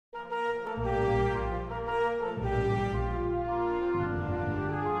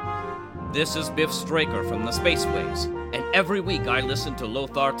This is Biff Straker from the Spaceways, and every week I listen to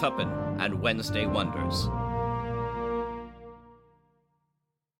Lothar Tuppen and Wednesday Wonders.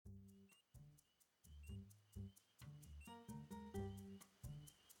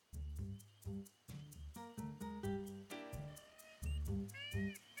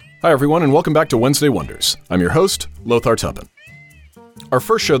 Hi everyone, and welcome back to Wednesday Wonders. I'm your host, Lothar Tuppen. Our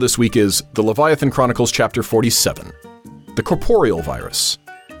first show this week is The Leviathan Chronicles Chapter 47, The Corporeal Virus.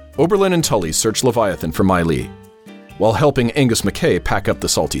 Oberlin and Tully search Leviathan for Mai Li, while helping Angus McKay pack up the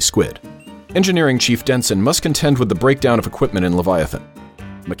salty squid. Engineering Chief Denson must contend with the breakdown of equipment in Leviathan.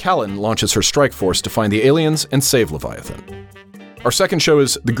 McCallan launches her strike force to find the aliens and save Leviathan. Our second show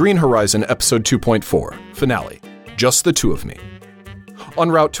is The Green Horizon Episode 2.4, Finale, Just the Two of Me.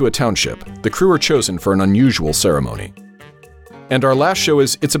 En route to a township, the crew are chosen for an unusual ceremony. And our last show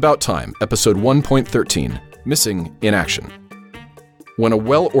is It's About Time, Episode 1.13, Missing in Action. When a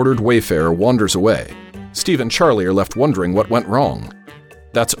well-ordered wayfarer wanders away, Steve and Charlie are left wondering what went wrong.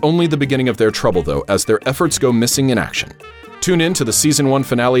 That's only the beginning of their trouble, though, as their efforts go missing in action. Tune in to the Season 1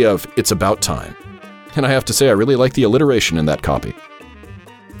 finale of It's About Time. And I have to say, I really like the alliteration in that copy.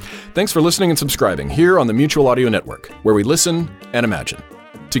 Thanks for listening and subscribing here on the Mutual Audio Network, where we listen and imagine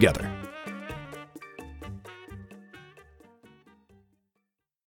together.